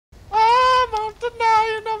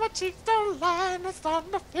cheeks don't lie and it's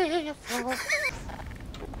starting to feel your flow.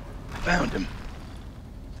 Found him.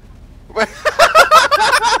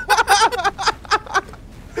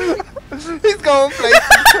 He's going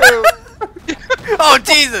places too. Oh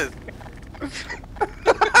Jesus!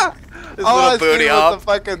 This All I little booty see was hop. the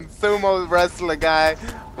fucking sumo wrestler guy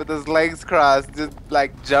with his legs crossed, just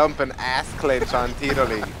like jump and ass clench on Tito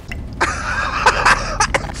Lee.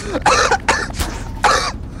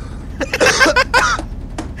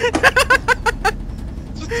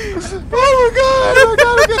 Oh my god, I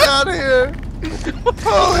gotta get out of here.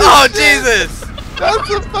 Oh Jesus! That's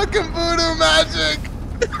the fucking voodoo magic.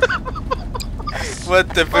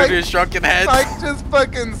 What, the voodoo shrunken heads? Spike just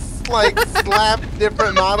fucking like slapped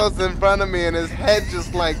different models in front of me and his head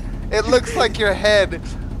just like, it looks like your head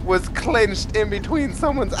was clenched in between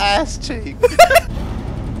someone's ass cheek.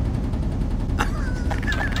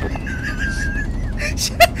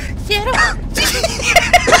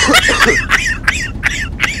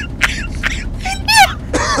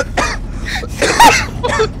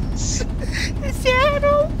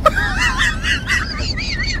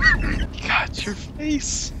 God, your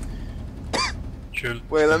face.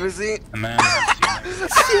 Wait, let me see. A man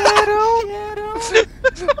Shadow!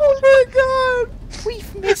 Oh my god!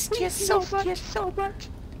 We've missed you so much. Oh my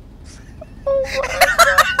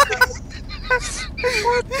god!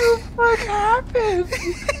 What the fuck happened?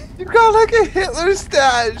 You got like a Hitler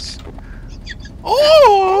stash!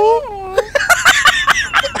 Oh!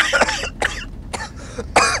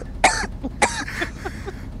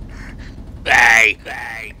 Hey!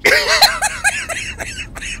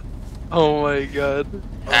 Oh my god.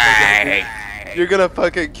 Hey! You're gonna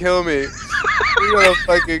fucking kill me. You're gonna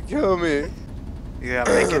fucking kill me. You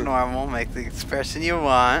gotta make it normal, make the expression you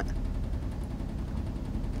want.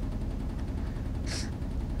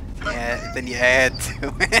 Yeah, then you add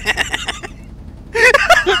to it.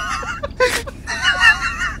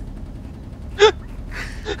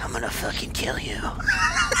 I'm gonna fucking kill you.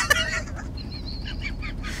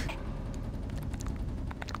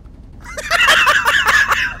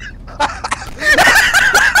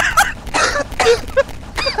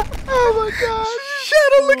 Oh my god.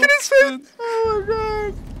 Shadow, look at his face. Oh my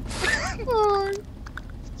god. Oh.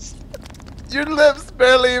 Your lips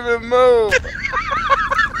barely even move.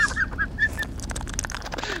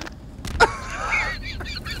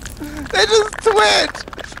 They just twitch.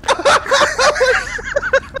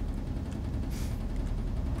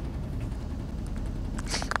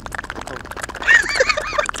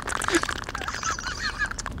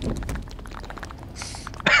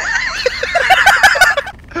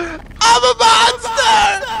 I'm a monster!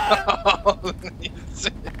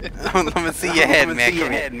 Let me see your head,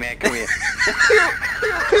 man. Come here.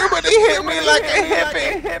 Puberty hit me like a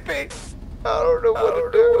hippie. I don't know what to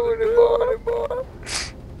do anymore.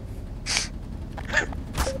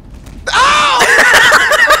 Ow!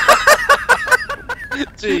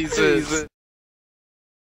 Jesus.